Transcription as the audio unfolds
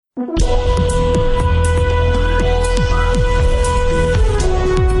Welcome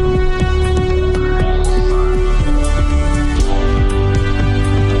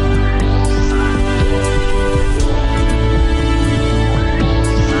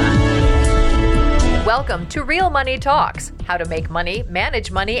to Real Money Talks, how to make money,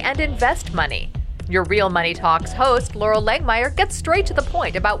 manage money, and invest money. Your Real Money Talks host, Laurel Langmeyer, gets straight to the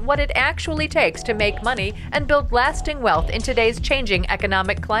point about what it actually takes to make money and build lasting wealth in today's changing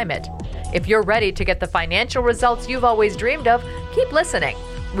economic climate. If you're ready to get the financial results you've always dreamed of, keep listening.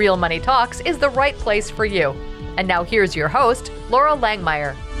 Real Money Talks is the right place for you. And now here's your host, Laurel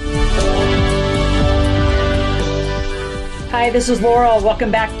Langmeyer. Hi, this is Laurel.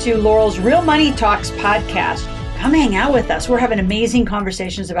 Welcome back to Laurel's Real Money Talks podcast. Come hang out with us. We're having amazing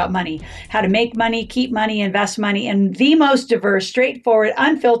conversations about money, how to make money, keep money, invest money, and the most diverse, straightforward,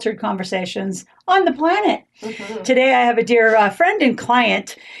 unfiltered conversations on the planet. Mm-hmm. Today, I have a dear friend and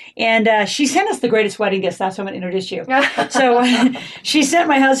client, and she sent us the greatest wedding gift. That's how I'm going to introduce you. So she sent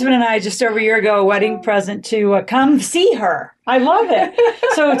my husband and I just over a year ago a wedding present to come see her. I love it.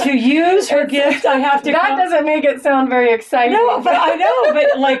 So to use her gift, I have to. That doesn't make it sound very exciting. No, but I know. But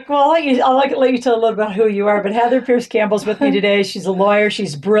I'll let you tell a little bit about who you are. But Heather Pearce Campbell's with me today. She's a lawyer.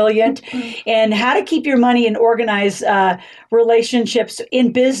 She's brilliant. And how to keep your money and organize relationships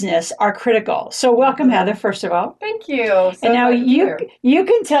in business are critical. So welcome, Heather, first of all. Thank you. So and now you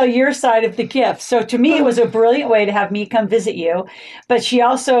can tell your side of the gift. So to me, it was a brilliant way to have me come visit you. But she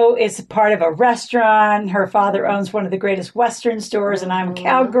also is part of a restaurant. Her father owns one of the greatest Western stores, and I'm a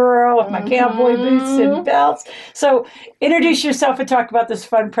cowgirl with my cowboy boots and belts. So introduce yourself and talk about this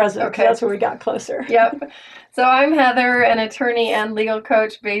fun present. Okay. That's where we got closer. Yep. So I'm Heather, an attorney and legal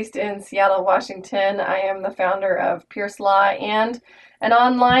coach based in Seattle, Washington. I am the founder of Pearce Law and an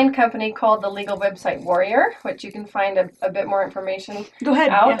online company called the Legal Website Warrior, which you can find a bit more information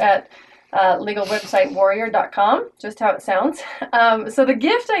at legalwebsitewarrior.com, just how it sounds. So the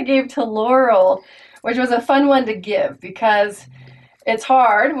gift I gave to Laurel, which was a fun one to give because it's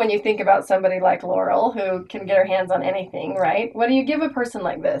hard when you think about somebody like Laurel who can get her hands on anything, right? What do you give a person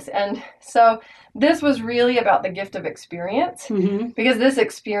like this? And so this was really about the gift of experience, because this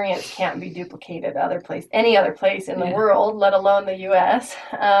experience can't be duplicated any other place in the world, let alone the U.S.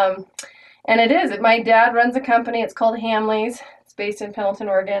 And it is. My dad runs a company. It's called Hamley's. It's based in Pendleton,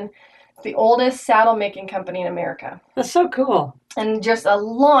 Oregon. It's the oldest saddle making company in America. That's so cool. And just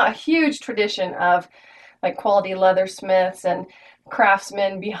a huge tradition of like quality leathersmiths and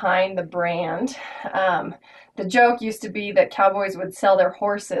craftsmen behind the brand. The joke used to be that cowboys would sell their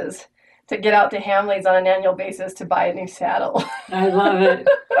horses to get out to Hamley's on an annual basis to buy a new saddle. I love it.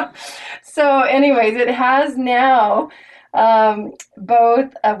 So anyways, it has now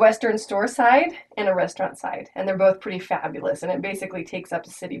both a Western store side and a restaurant side, and they're both pretty fabulous, and it basically takes up a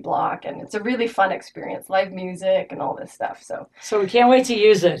city block, and it's a really fun experience, live music and all this stuff. So we can't wait to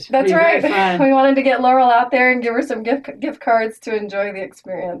use it. That's right. We wanted to get Laurel out there and give her some gift cards to enjoy the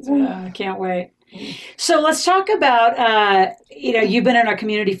experience. I can't wait. So let's talk about, you've been in our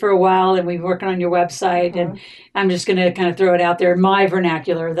community for a while, and we've been working on your website, and I'm just going to kind of throw it out there in my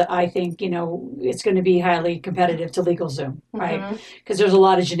vernacular that I think, it's going to be highly competitive to LegalZoom, right? Because there's a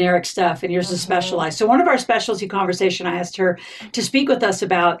lot of generic stuff, and yours is specialized. So one of our specialty conversation I asked her to speak with us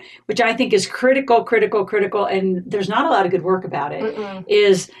about, which I think is critical, and there's not a lot of good work about it,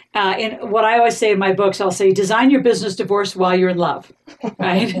 is, in what I always say in my books, I'll say, design your business divorce while you're in love,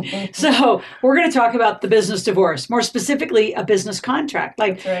 right? So we're going to talk about the business divorce, more specifically a business contract.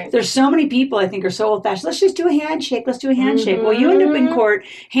 There's so many people I think are so old-fashioned. Let's just do a handshake. Well, you end up in court.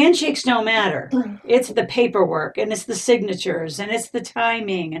 Handshakes don't matter. It's the paperwork, and it's the signatures, and it's the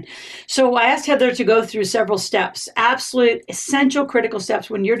timing. And so I asked Heather to go through several steps, absolute essential critical steps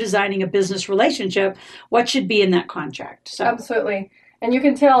when you're designing a business relationship. What should be in that contract? So. Absolutely. And you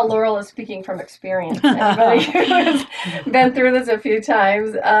can tell Laurel is speaking from experience. Anybody who has been through this a few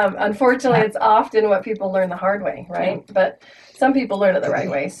times. Unfortunately, it's often what people learn the hard way, right? But some people learn it the right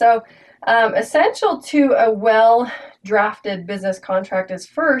way. So essential to a well-drafted business contract is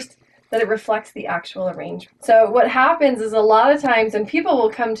first that it reflects the actual arrangement. So what happens is a lot of times, and people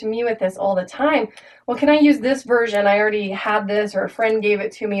will come to me with this all the time, well, can I use this version? I already had this, or a friend gave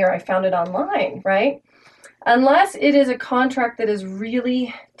it to me, or I found it online, right? Unless it is a contract that is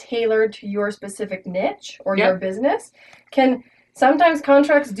really tailored to your specific niche or your business, sometimes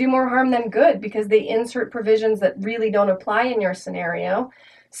contracts do more harm than good because they insert provisions that really don't apply in your scenario.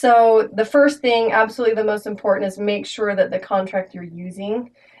 So the first thing, absolutely the most important, is make sure that the contract you're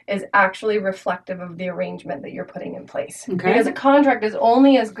using is actually reflective of the arrangement that you're putting in place. Okay. Because a contract is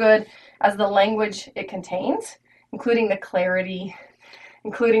only as good as the language it contains, including the clarity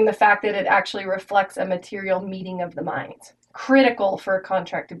including the fact that it actually reflects a material meeting of the minds. Critical for a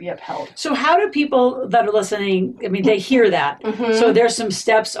contract to be upheld. So how do people that are listening, I mean, they hear that. So there's some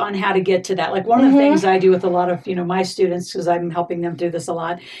steps on how to get to that. Like one of the things I do with a lot of, my students, because I'm helping them do this a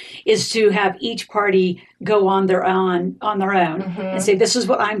lot, is to have each party go on their own and say, this is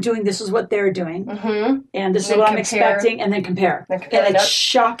what I'm doing, this is what they're doing, and this is what I'm expecting, and then compare. And it's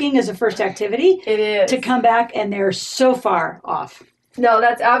shocking as a first activity. It is. To come back and they're so far off. No,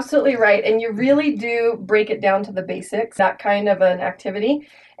 that's absolutely right. And you really do break it down to the basics, that kind of an activity.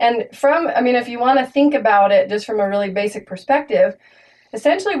 And if you want to think about it just from a really basic perspective,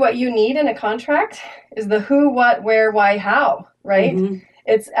 essentially what you need in a contract is the who, what, where, why, how, right?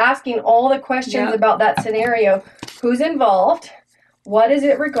 It's asking all the questions about that scenario. Who's involved? What is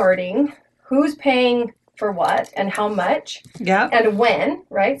it regarding? Who's paying for what and how much, and when,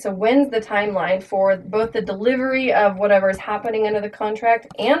 right? So when's the timeline for both the delivery of whatever is happening under the contract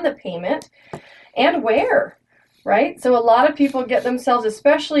and the payment, and where, right? So a lot of people get themselves,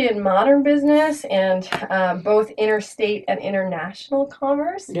 especially in modern business and both interstate and international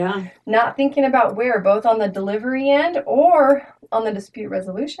commerce, not thinking about where, both on the delivery end or on the dispute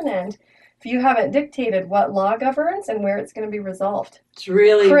resolution end, if you haven't dictated what law governs and where it's going to be resolved. It's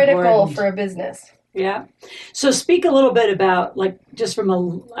really critical important for a business. Yeah. So speak a little bit about, like, just from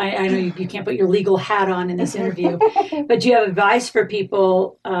I know you can't put your legal hat on in this interview, but do you have advice for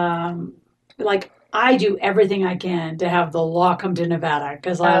people? Like, I do everything I can to have the law come to Nevada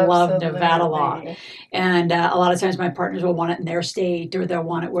because I love Nevada law. And a lot of times my partners will want it in their state or they'll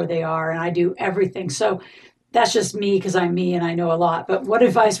want it where they are. And I do everything. So that's just me because I'm me and I know a lot. But what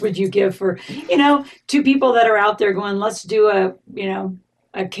advice would you give for, two people that are out there going, let's do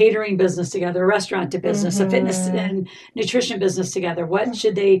a catering business together, a restaurant to business, a fitness and nutrition business together?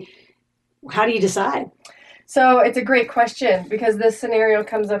 How do you decide? So it's a great question because this scenario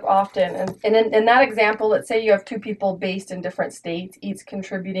comes up often. And in that example, let's say you have two people based in different states, each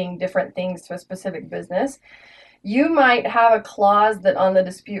contributing different things to a specific business. You might have a clause that on the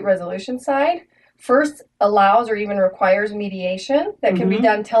dispute resolution side first allows or even requires mediation that can be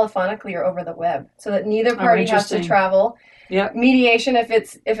done telephonically or over the web so that neither party has to travel. Yep. Mediation, if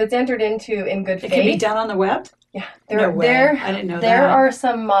it's entered into in good faith. It can be done on the web? Yeah. I didn't know that. There are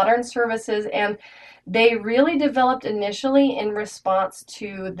some modern services, and they really developed initially in response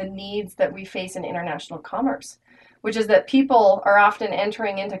to the needs that we face in international commerce, which is that people are often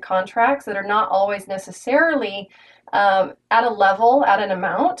entering into contracts that are not always necessarily at a level, at an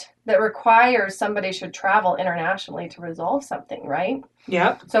amount that requires somebody should travel internationally to resolve something, right?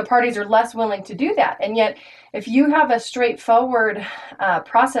 Yep. So parties are less willing to do that. And yet, if you have a straightforward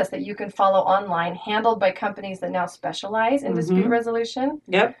process that you can follow online, handled by companies that now specialize in dispute resolution,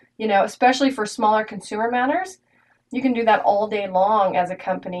 especially for smaller consumer matters, you can do that all day long as a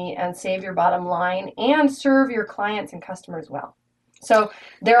company and save your bottom line and serve your clients and customers well. So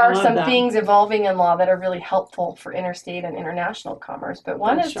there are some things evolving in law that are really helpful for interstate and international commerce. But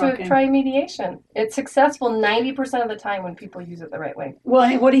one is to try mediation. It's successful 90% of the time when people use it the right way.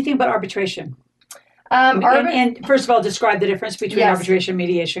 Well, what do you think about arbitration? And first of all, describe the difference between arbitration and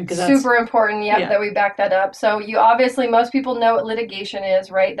mediation. Because that's super important, that we back that up. So most people know what litigation is,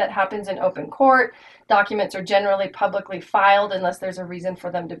 right? That happens in open court. Documents are generally publicly filed unless there's a reason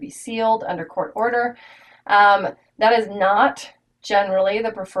for them to be sealed under court order. That is not generally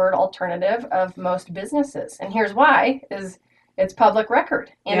the preferred alternative of most businesses. And here's why, is it's public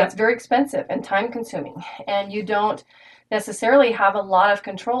record and it's very expensive and time consuming. And you don't necessarily have a lot of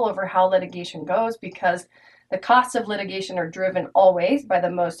control over how litigation goes because the costs of litigation are driven always by the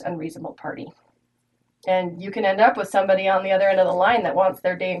most unreasonable party. And you can end up with somebody on the other end of the line that wants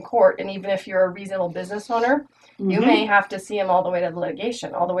their day in court. And even if you're a reasonable business owner, you may have to see them all the way to the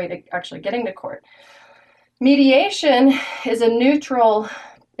litigation, all the way to actually getting to court. Mediation is a neutral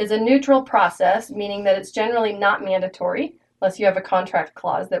process, meaning that it's generally not mandatory unless you have a contract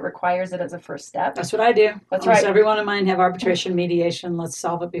clause that requires it as a first step. That's what I do. That's right. Every one of mine have arbitration, mediation. Let's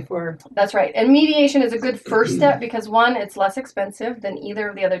solve it before. That's right. And mediation is a good first step because, one, it's less expensive than either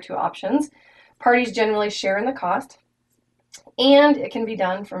of the other two options. Parties generally share in the cost, and it can be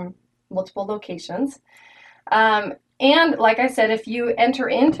done from multiple locations. And like I said, if you enter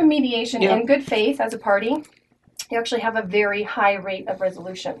into mediation in good faith as a party, you actually have a very high rate of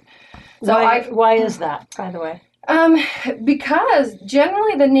resolution. So why is that, by the way? Because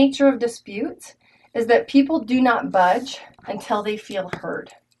generally the nature of disputes is that people do not budge until they feel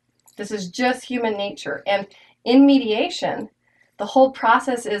heard. This is just human nature. And in mediation, the whole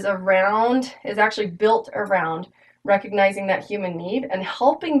process is actually built around recognizing that human need and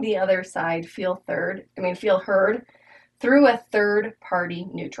helping the other side feel heard through a third-party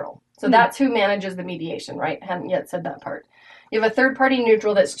neutral. So that's who manages the mediation, right? Hadn't yet said that part. You have a third-party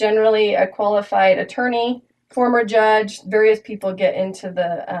neutral that's generally a qualified attorney, former judge. Various people get into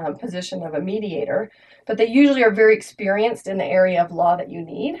the position of a mediator, but they usually are very experienced in the area of law that you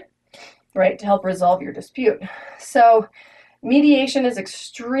need, right, to help resolve your dispute. So mediation is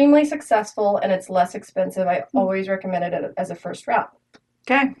extremely successful and it's less expensive. I always recommend it as a first route.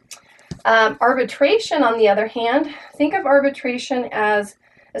 Okay. Arbitration, on the other hand, think of arbitration as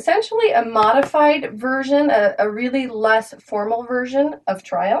essentially a modified version, a really less formal version of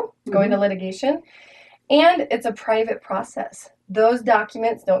trial, going to litigation, and it's a private process. Those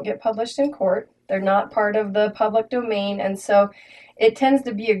documents don't get published in court. They're not part of the public domain, and so it tends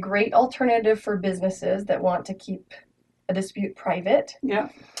to be a great alternative for businesses that want to keep a dispute private. Yeah.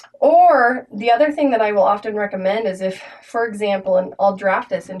 Or the other thing that I will often recommend is if, for example, and I'll draft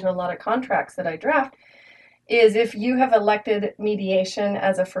this into a lot of contracts that I draft, is if you have elected mediation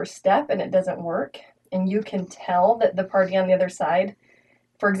as a first step and it doesn't work, and you can tell that the party on the other side,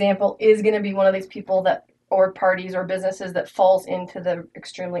 for example, is going to be one of these people that, or parties or businesses that falls into the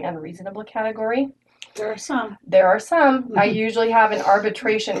extremely unreasonable category. There are some. I usually have an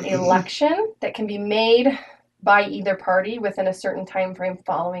arbitration election that can be made by either party within a certain time frame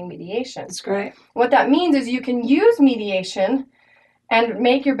following mediation. That's great. What that means is you can use mediation and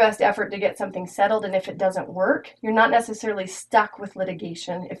make your best effort to get something settled, and if it doesn't work, you're not necessarily stuck with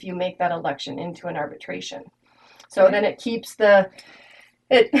litigation if you make that election into an arbitration. So then it keeps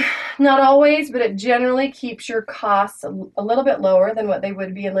not always, but it generally keeps your costs a little bit lower than what they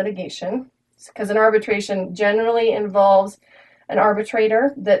would be in litigation, because an arbitration generally involves an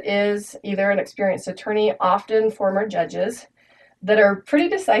arbitrator that is either an experienced attorney, often former judges, that are pretty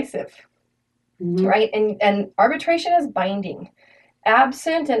decisive, right? And arbitration is binding.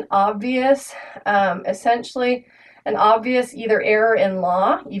 Absent an obvious, essentially an obvious either error in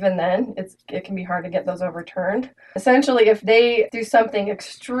law, even then, it can be hard to get those overturned. Essentially, if they do something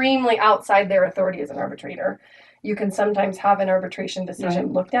extremely outside their authority as an arbitrator, you can sometimes have an arbitration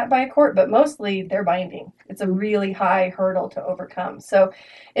decision looked at by a court, but mostly they're binding. It's a really high hurdle to overcome. So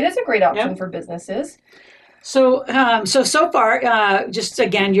it is a great option for businesses. So far, just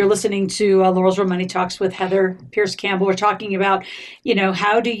again, you're listening to Laurel's Real Money Talks with Heather Pearce Campbell. We're talking about,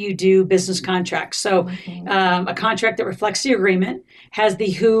 how do you do business contracts? So a contract that reflects the agreement, has the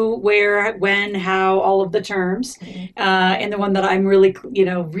who, where, when, how, all of the terms. And the one that I'm really,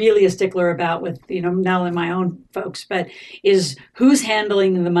 really a stickler about with, not only my own folks, but is who's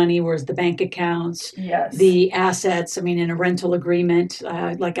handling the money, where's the bank accounts, the assets. I mean, in a rental agreement,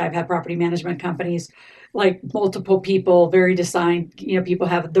 like I've had property management companies, like multiple people, very designed, people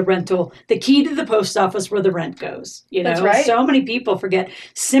have the rental, the key to the post office where the rent goes, That's right. So many people forget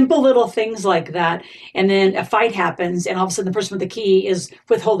simple little things like that. And then a fight happens and all of a sudden the person with the key is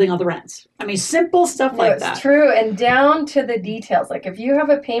withholding all the rents. I mean, simple stuff like that. It's true. And down to the details. Like if you have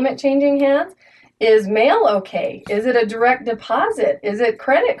a payment changing hands, is mail okay? Is it a direct deposit? Is it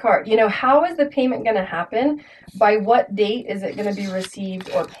credit card? How is the payment going to happen? By what date is it going to be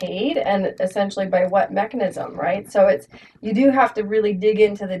received or paid? And essentially by what mechanism, right? So you do have to really dig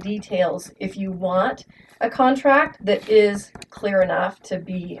into the details if you want a contract that is clear enough to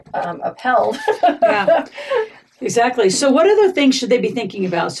be upheld. Yeah. Exactly. So what other things should they be thinking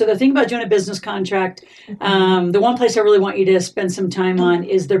about? So they're thinking about doing a business contract. The one place I really want you to spend some time on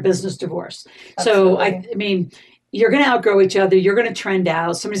is their business divorce. Absolutely. So, I mean, you're going to outgrow each other. You're going to trend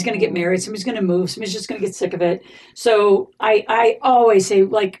out. Somebody's going to get married. Somebody's going to move. Somebody's just going to get sick of it. So I always say,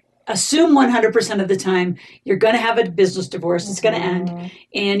 assume 100% of the time you're going to have a business divorce. It's going to end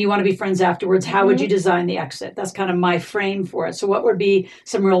and you want to be friends afterwards. How would you design the exit? That's kind of my frame for it. So what would be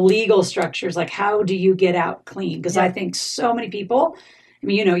some real legal structures? Like how do you get out clean? Because I think so many people, I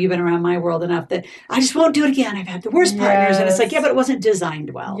mean, you've been around my world enough that I just won't do it again. I've had the worst partners. And it's like, but it wasn't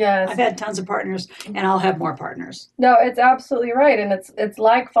designed well. Yes. I've had tons of partners and I'll have more partners. No, it's absolutely right. And it's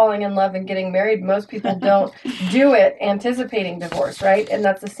like falling in love and getting married. Most people don't do it anticipating divorce, right? And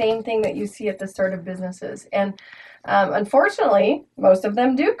that's the same thing that you see at the start of businesses. And unfortunately, most of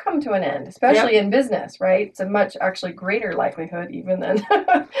them do come to an end, especially in business, right? It's a much actually greater likelihood even than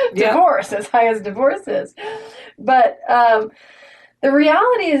divorce, as high as divorce is. But the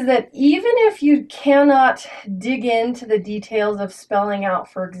reality is that even if you cannot dig into the details of spelling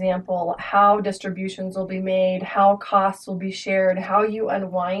out, for example, how distributions will be made, how costs will be shared, how you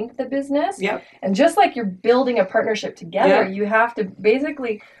unwind the business, and just like you're building a partnership together, you have to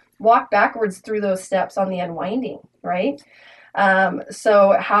basically walk backwards through those steps on the unwinding, right?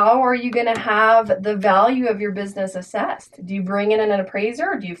 So how are you going to have the value of your business assessed? Do you bring in an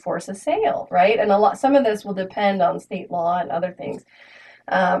appraiser or do you force a sale, right? And some of this will depend on state law and other things,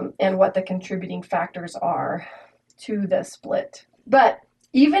 and what the contributing factors are to the split. But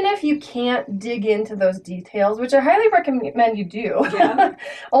even if you can't dig into those details, which I highly recommend you do,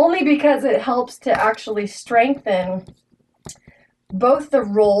 only because it helps to actually strengthen both the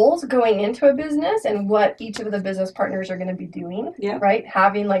roles going into a business and what each of the business partners are going to be doing, right?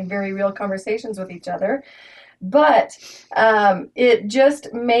 Having like very real conversations with each other. But it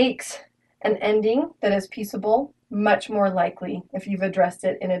just makes an ending that is peaceable much more likely if you've addressed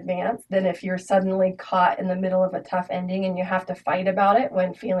it in advance than if you're suddenly caught in the middle of a tough ending and you have to fight about it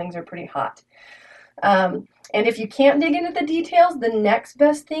when feelings are pretty hot. And if you can't dig into the details, the next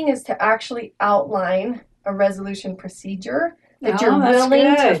best thing is to actually outline a resolution procedure that you're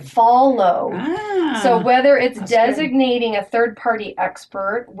willing to follow. So whether it's designating a third-party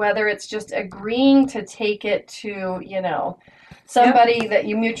expert, whether it's just agreeing to take it to, somebody that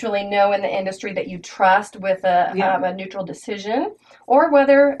you mutually know in the industry that you trust with a neutral decision, or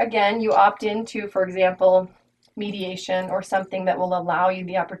whether, again, you opt into, for example, mediation or something that will allow you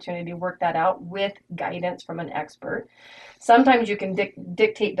the opportunity to work that out with guidance from an expert. Sometimes you can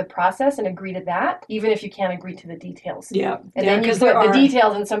dictate the process and agree to that, even if you can't agree to the details. And then you put the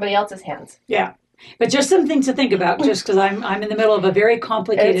details in somebody else's hands. But just some things to think about, just because I'm in the middle of a very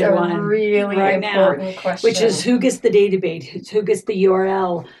complicated one really right important now, question. which is who gets the database, who gets the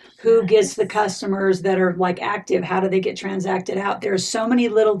URL, who gets the customers that are like active, how do they get transacted out? There are so many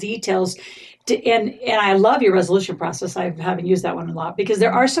little details. And I love your resolution process. I haven't used that one a lot because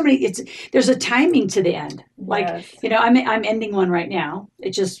there are so many. There's a timing to the end. Like I'm ending one right now.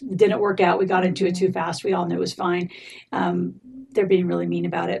 It just didn't work out. We got into it too fast. We all knew it was fine. They're being really mean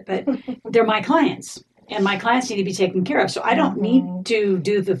about it, but they're my clients, and my clients need to be taken care of. So I don't need to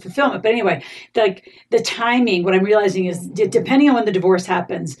do the fulfillment. But anyway, the timing. What I'm realizing is, depending on when the divorce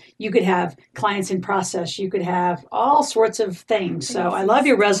happens, you could have clients in process. You could have all sorts of things. So I love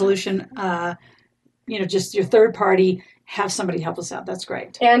your resolution. Just your third party. Have somebody help us out. That's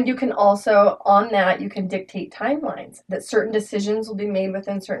great. And you can also, on that, you can dictate timelines, that certain decisions will be made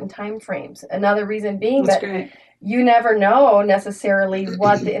within certain time frames. Another reason being That's great. You never know necessarily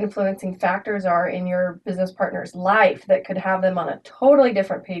what the influencing factors are in your business partner's life that could have them on a totally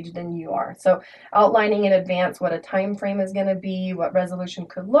different page than you are. So outlining in advance what a time frame is going to be, what resolution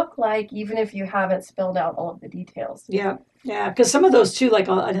could look like, even if you haven't spelled out all of the details. Yeah, because some of those too, like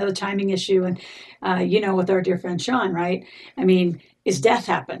another timing issue, and with our dear friend Sean, right? I mean, is death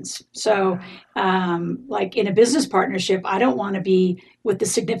happens. So like in a business partnership, I don't want to be with the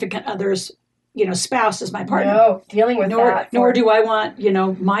significant other's spouse as my partner. No, dealing with that. Nor do I want,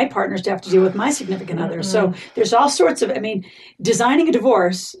 my partners to have to deal with my significant other. So there's all sorts of, designing a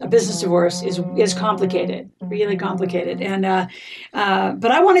divorce, a business divorce is complicated, really complicated. And,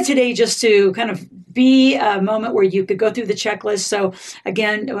 but I wanted today just to kind of be a moment where you could go through the checklist. So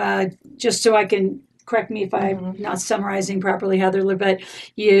again, just so I can, correct me if I'm not summarizing properly, Heather, but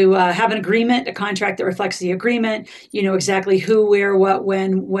you have an agreement, a contract that reflects the agreement. You know exactly who, where, what,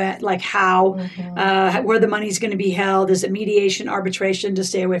 when, like how, where the money's going to be held. Is it mediation, arbitration to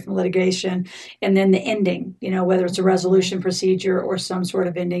stay away from litigation? And then the ending, whether it's a resolution procedure or some sort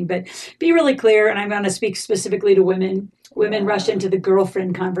of ending. But be really clear, and I'm going to speak specifically to women. Women rush into the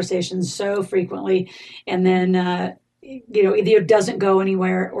girlfriend conversations so frequently, and then either it doesn't go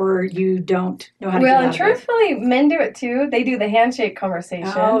anywhere or you don't know how to get out of it. Well, and truthfully, men do it too. They do the handshake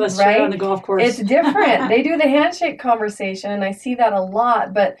conversation. Oh, that's right? True on the golf course. It's different. They do the handshake conversation, and I see that a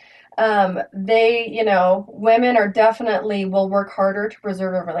lot. But women are definitely will work harder to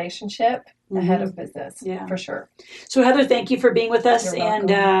preserve a relationship ahead of business, for sure. So, Heather, thank you for being with us.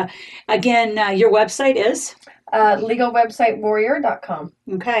 And again, your website is? legalwebsitewarrior.com.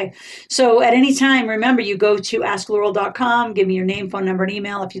 Okay. So at any time, remember, you go to asklaurel.com, give me your name, phone number, and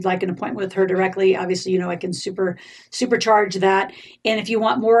email. If you'd like an appointment with her directly, obviously, I can supercharge that. And if you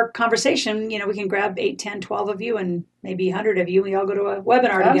want more conversation, we can grab 8, 10, 12 of you and maybe 100 of you. We all go to a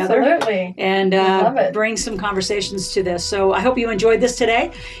webinar together. Absolutely. And bring some conversations to this. So I hope you enjoyed this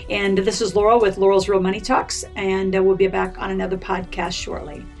today. And this is Laurel with Laurel's Real Money Talks. And we'll be back on another podcast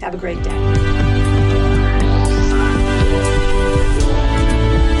shortly. Have a great day.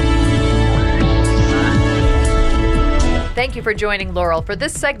 Thank you for joining Laurel for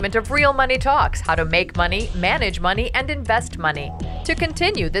this segment of Real Money Talks, how to make money, manage money, and invest money. To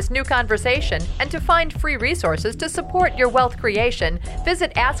continue this new conversation and to find free resources to support your wealth creation,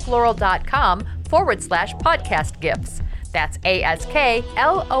 visit asklaurel.com/podcast gifts. That's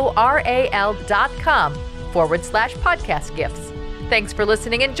ASKLORAL.com. podcast gifts. Thanks for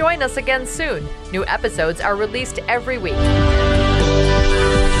listening and join us again soon. New episodes are released every week.